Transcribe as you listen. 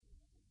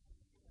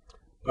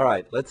All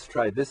right, let's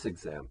try this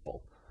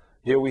example.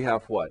 Here we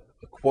have what?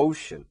 A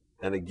quotient.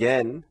 And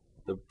again,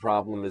 the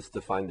problem is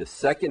to find the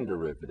second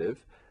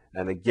derivative.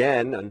 And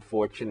again,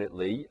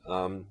 unfortunately,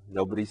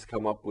 nobody's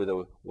come up with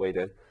a way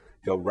to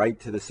go right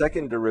to the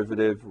second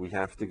derivative. We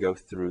have to go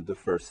through the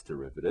first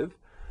derivative.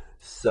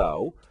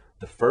 So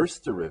the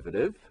first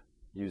derivative,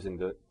 using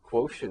the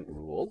quotient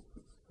rule,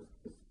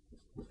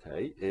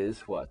 okay,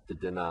 is what? The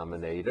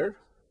denominator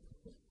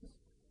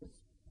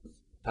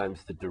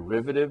times the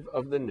derivative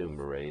of the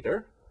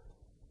numerator,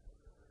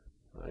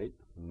 right,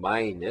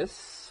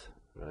 minus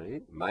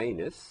the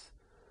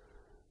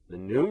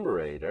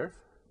numerator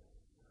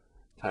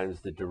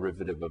times the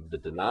derivative of the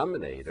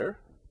denominator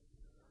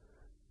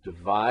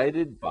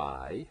divided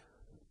by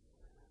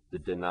the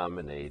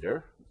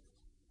denominator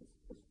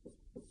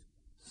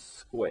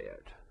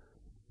squared.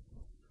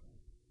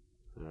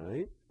 All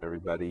right,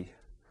 everybody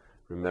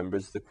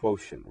remembers the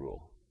quotient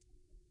rule.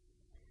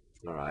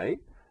 All right,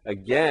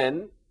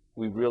 again,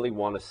 we really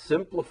want to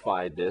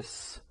simplify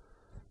this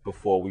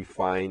before we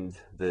find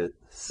the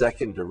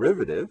second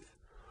derivative,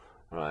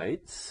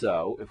 right?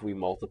 So if we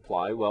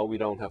multiply, well, we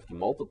don't have to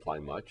multiply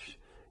much.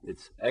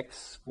 It's x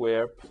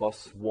squared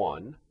plus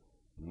 1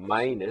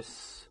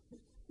 minus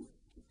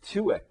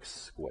 2x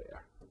squared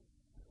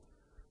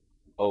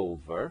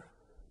over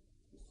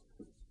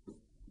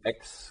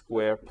x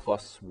squared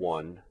plus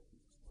 1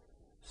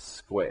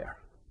 squared.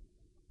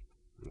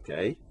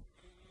 Okay?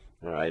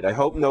 All right, I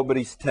hope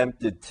nobody's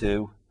tempted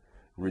to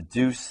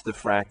reduce the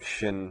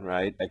fraction,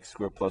 right, x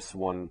squared plus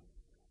 1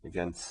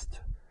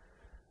 against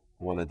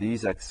one of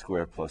these x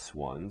squared plus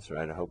 1s,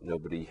 right? I hope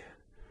nobody's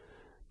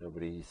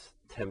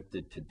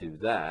tempted to do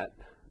that.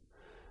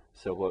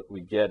 So what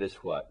we get is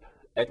what?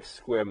 X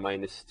squared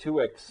minus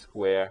 2x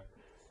squared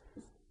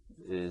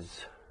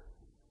is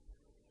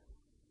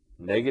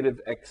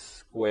negative x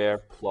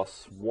squared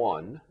plus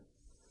 1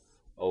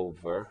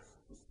 over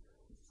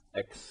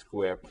x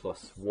squared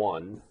plus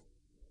 1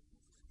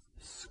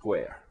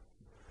 squared.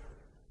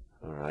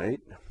 All right,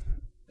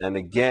 and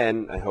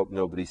again, I hope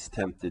nobody's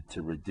tempted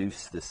to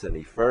reduce this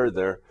any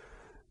further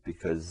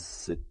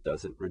because it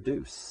doesn't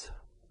reduce.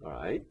 All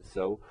right,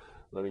 so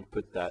let me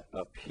put that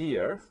up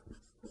here.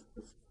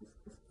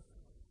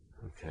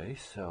 Okay,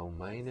 so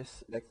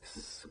minus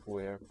x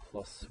squared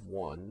plus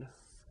 1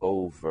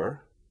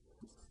 over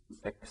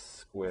x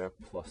squared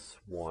plus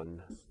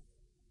 1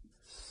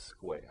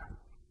 squared.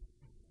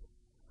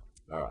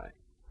 All right,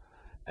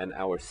 and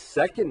our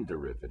second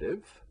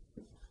derivative,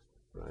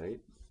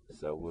 right?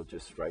 So we'll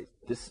just write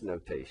this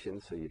notation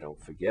so you don't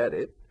forget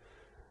it,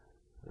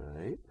 all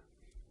right,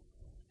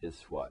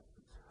 is what?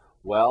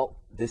 Well,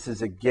 this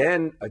is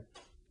again a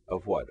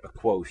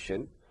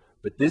quotient,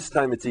 but this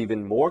time it's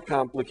even more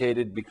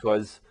complicated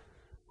because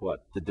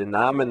what? The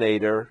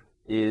denominator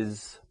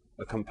is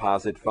a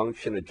composite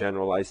function, a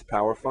generalized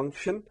power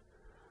function,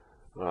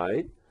 all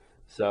right?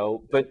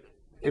 So, but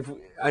if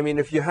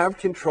you have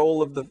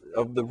control of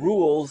the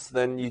rules,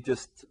 then you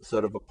just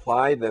sort of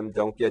apply them.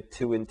 Don't get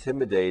too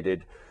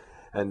intimidated.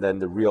 And then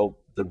the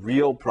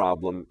real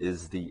problem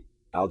is the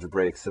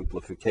algebraic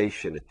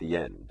simplification at the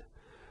end.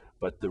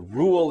 But the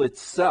rule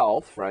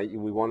itself, right,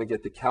 we want to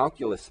get the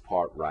calculus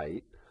part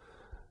right.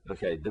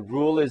 Okay, the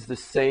rule is the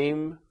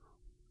same,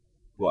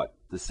 what?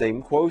 The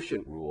same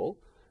quotient rule.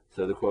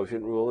 So the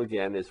quotient rule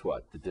again is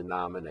what? The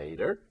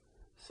denominator.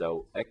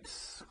 So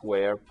x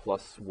squared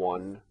plus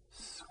 1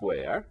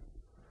 squared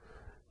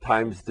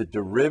times the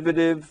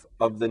derivative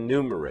of the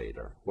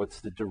numerator. What's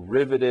the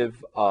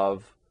derivative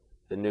of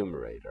the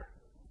numerator?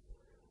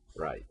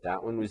 Right,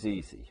 that one was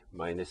easy,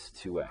 minus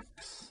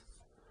 2x.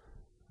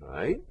 All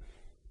right,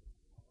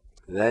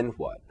 then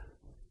what?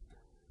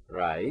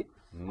 Right,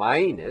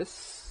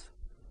 minus,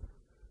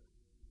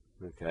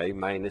 okay,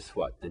 minus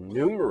what? The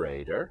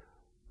numerator,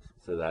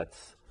 so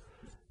that's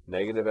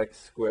negative x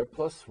squared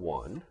plus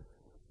 1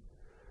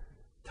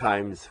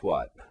 times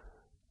what?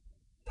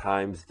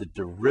 Times the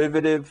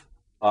derivative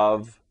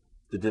of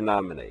the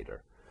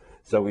denominator.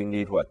 So we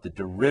need what? The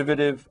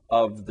derivative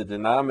of the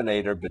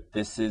denominator, but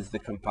this is the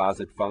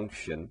composite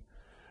function,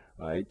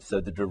 right? So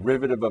the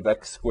derivative of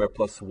x squared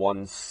plus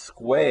 1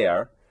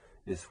 squared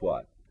is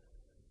what?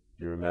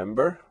 You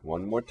remember?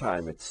 One more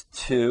time. It's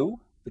 2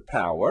 the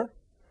power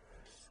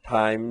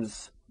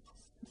times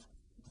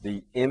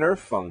the inner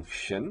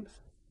function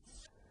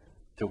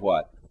to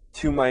what?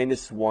 2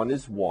 minus 1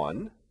 is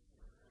 1.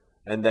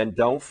 And then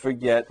don't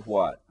forget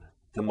what?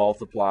 To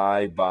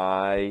multiply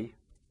by,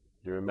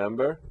 you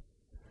remember?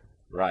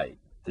 Right,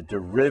 the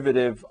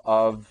derivative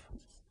of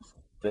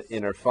the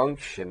inner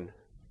function,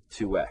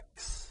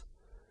 2x.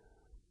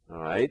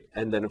 All right,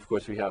 and then of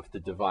course we have to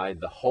divide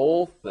the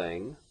whole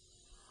thing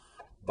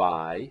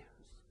by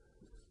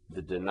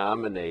the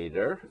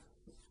denominator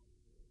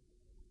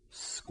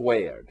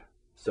squared.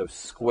 So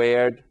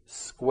squared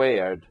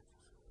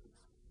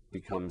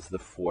becomes the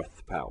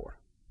 4th power.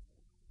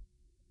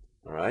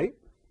 All right?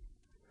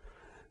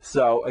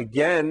 So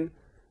again,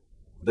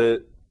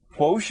 the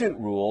quotient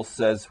rule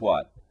says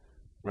what?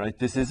 Right?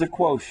 This is a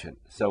quotient.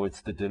 So it's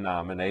the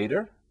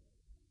denominator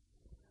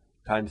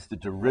times the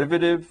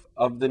derivative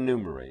of the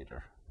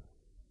numerator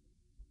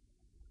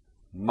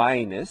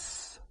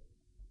minus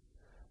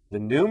the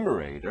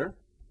numerator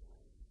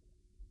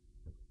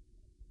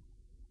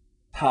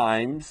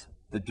times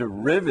the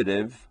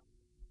derivative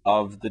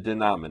of the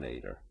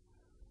denominator,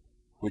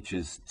 which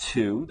is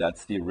 2,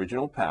 that's the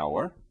original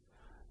power,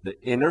 the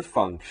inner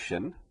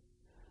function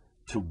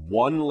to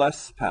 1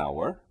 less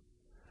power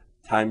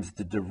times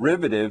the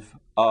derivative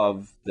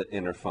of the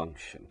inner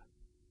function,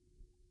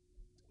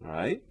 all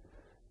right,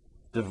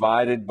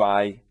 divided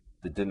by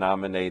the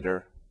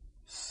denominator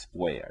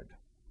squared.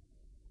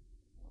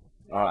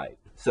 All right,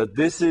 so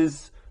this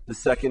is the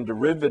second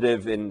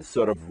derivative in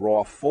sort of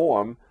raw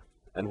form,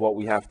 and what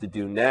we have to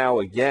do now,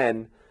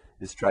 again,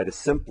 is try to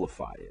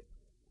simplify it,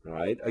 all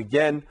right?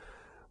 Again,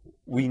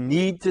 we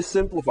need to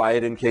simplify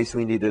it in case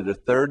we needed a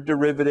third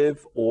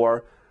derivative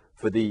or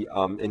for the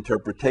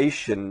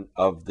interpretation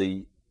of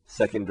the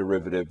second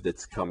derivative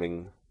that's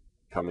coming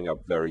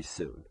up very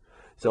soon.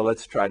 So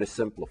let's try to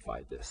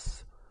simplify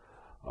this.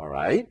 All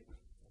right.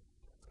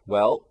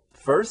 Well,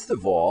 first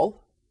of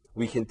all,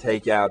 we can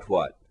take out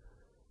what?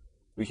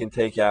 We can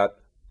take out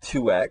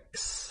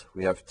 2x.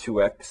 We have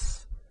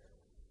 2x,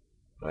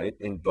 right,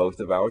 in both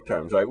of our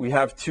terms, right? We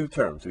have two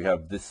terms. We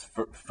have this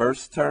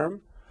first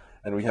term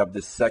and we have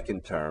this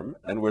second term,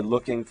 and we're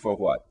looking for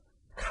what?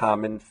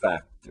 Common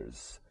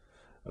factors.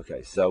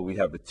 Okay, so we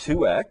have a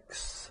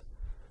 2x.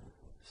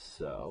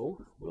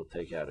 So we'll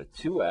take out a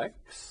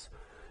 2x.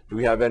 Do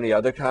we have any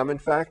other common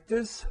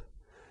factors?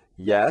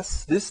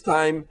 Yes. This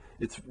time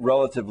it's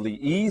relatively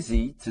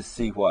easy to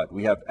see what?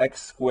 We have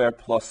x squared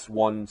plus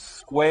 1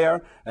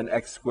 square and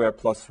x squared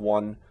plus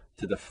 1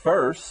 to the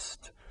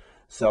first.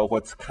 So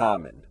what's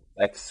common?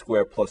 X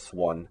squared plus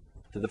 1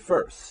 to the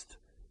first.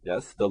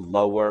 Yes, the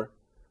lower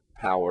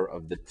power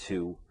of the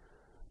two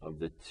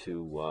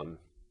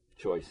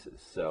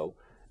choices. So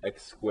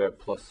x squared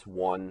plus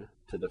 1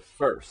 to the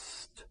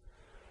first.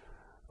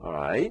 All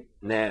right,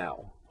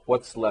 now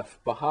what's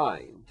left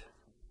behind?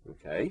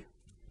 Okay,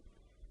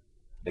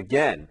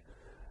 again,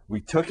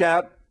 we took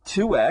out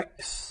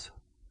 2x,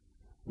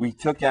 we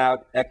took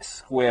out x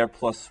squared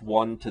plus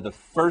 1 to the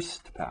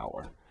first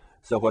power.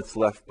 So what's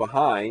left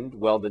behind?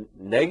 Well, the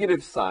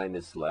negative sign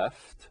is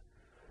left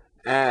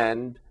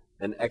and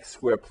an x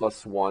squared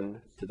plus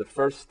 1 to the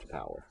first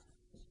power.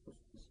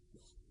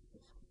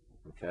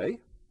 Okay,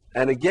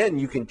 and again,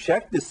 you can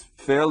check this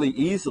fairly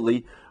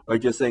easily by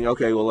just saying,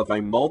 okay, well, if I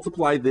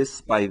multiply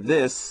this by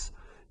this,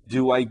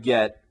 do I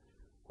get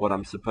what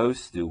I'm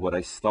supposed to, what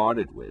I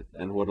started with?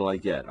 And what do I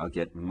get? I'll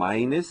get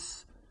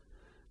minus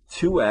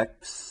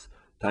 2x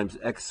times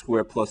x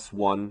squared plus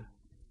 1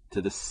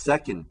 to the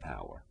second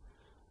power,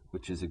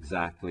 which is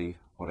exactly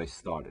what I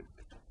started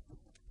with.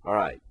 All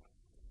right.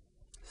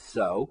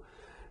 So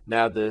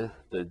now the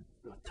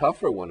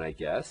tougher one, I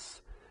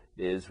guess,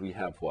 is we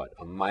have what?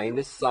 A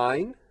minus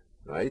sign,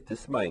 right?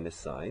 This minus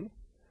sign.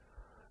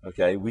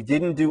 Okay, we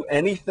didn't do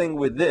anything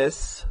with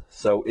this,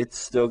 so it's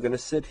still going to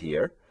sit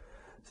here.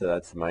 So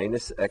that's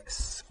minus x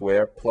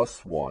squared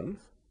plus 1.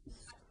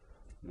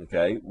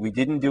 Okay, we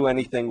didn't do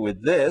anything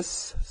with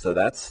this, so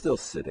that's still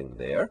sitting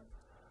there.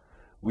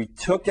 We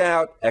took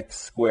out x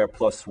squared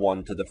plus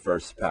 1 to the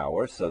first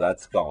power, so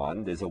that's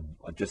gone. There's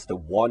just a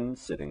 1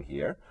 sitting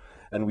here.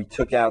 And we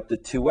took out the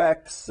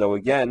 2x, so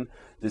again,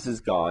 this is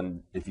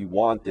gone. If you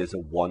want, there's a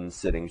 1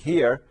 sitting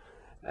here.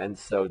 And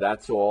so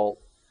that's all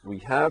we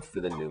have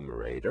for the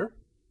numerator.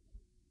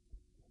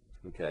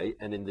 Okay,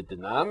 and in the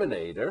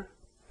denominator,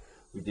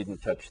 we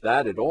didn't touch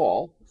that at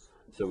all.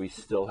 So we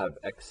still have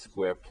x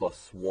squared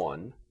plus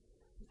 1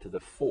 to the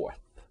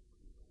fourth.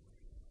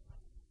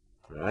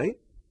 Right?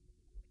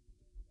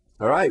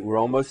 All right, we're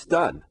almost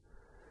done.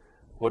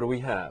 What do we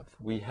have?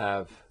 We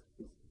have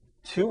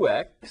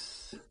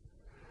 2x.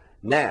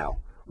 Now,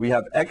 we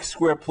have x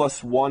squared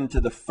plus 1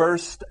 to the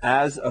first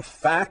as a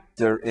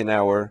factor in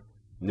our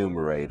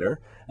numerator,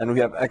 and we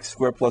have x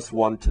squared plus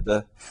 1 to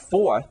the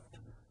fourth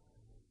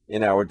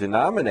in our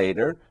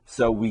denominator,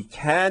 so we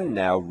can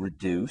now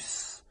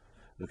reduce.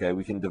 Okay,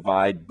 we can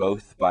divide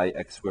both by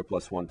x squared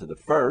plus 1 to the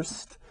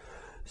first.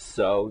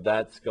 So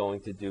that's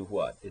going to do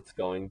what? It's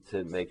going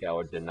to make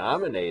our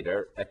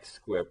denominator x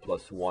squared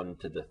plus 1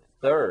 to the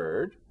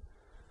third,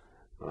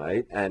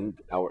 right?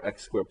 And our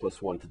x squared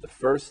plus 1 to the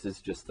first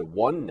is just a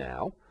 1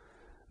 now,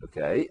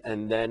 okay?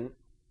 And then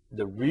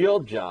the real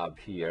job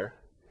here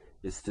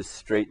is to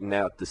straighten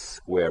out the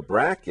square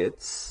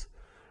brackets,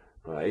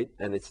 right?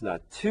 And it's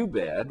not too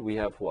bad. We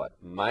have what?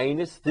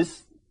 Minus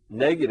this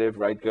negative,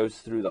 right, goes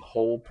through the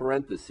whole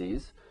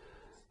parentheses.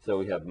 So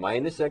we have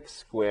minus x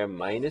squared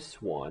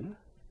minus 1.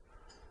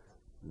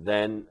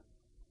 Then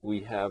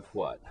we have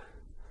what?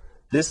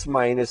 This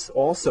minus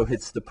also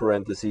hits the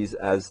parentheses,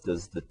 as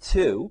does the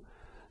 2.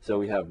 So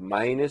we have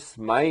minus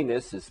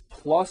minus is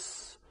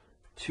plus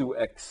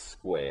 2x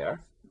squared.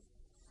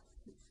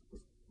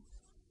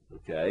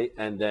 Okay,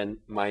 and then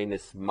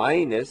minus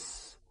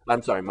minus,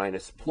 I'm sorry,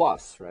 minus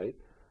plus, right?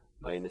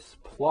 Minus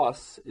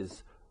plus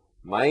is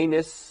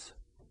minus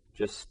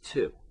just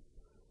 2.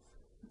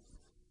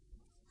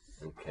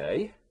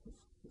 Okay,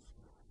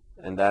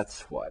 And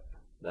that's what?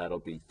 That'll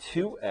be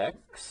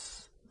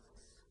 2x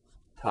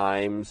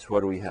times,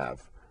 what do we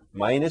have?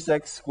 Minus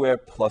x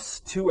squared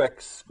plus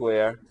 2x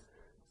squared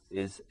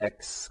is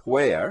x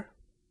squared,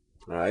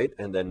 right?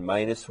 And then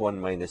minus 1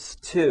 minus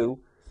 2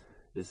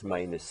 is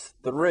minus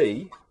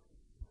 3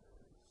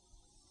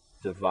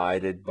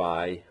 divided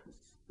by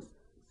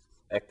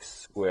x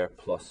squared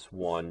plus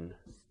 1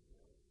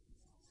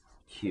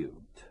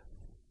 cubed.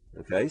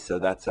 Okay, so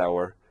that's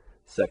our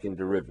second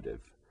derivative.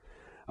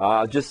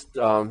 I'll just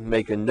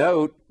make a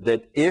note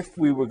that if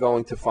we were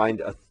going to find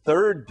a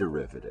third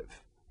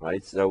derivative,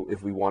 right, so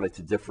if we wanted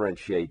to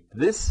differentiate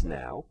this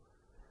now,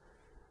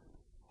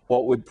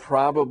 what would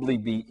probably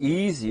be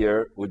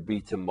easier would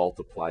be to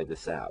multiply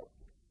this out.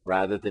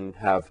 Rather than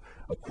have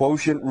a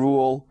quotient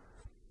rule,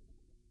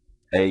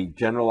 a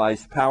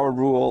generalized power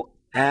rule,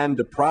 and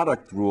a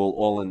product rule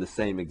all in the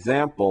same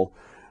example,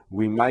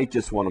 we might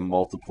just want to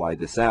multiply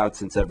this out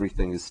since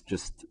everything is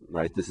just,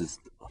 right,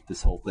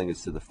 this whole thing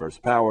is to the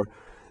first power.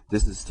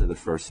 This is to the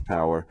first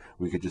power.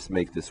 We could just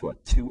make this,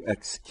 what,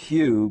 2x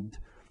cubed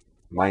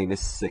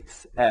minus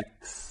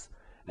 6x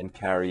and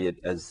carry it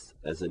as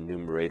a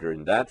numerator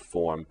in that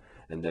form,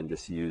 and then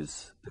just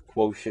use the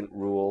quotient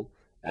rule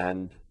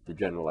and the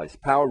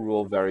generalized power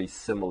rule, very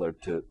similar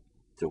to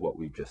what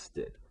we just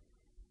did.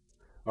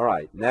 All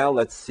right, now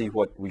let's see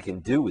what we can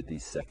do with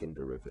these second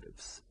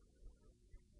derivatives.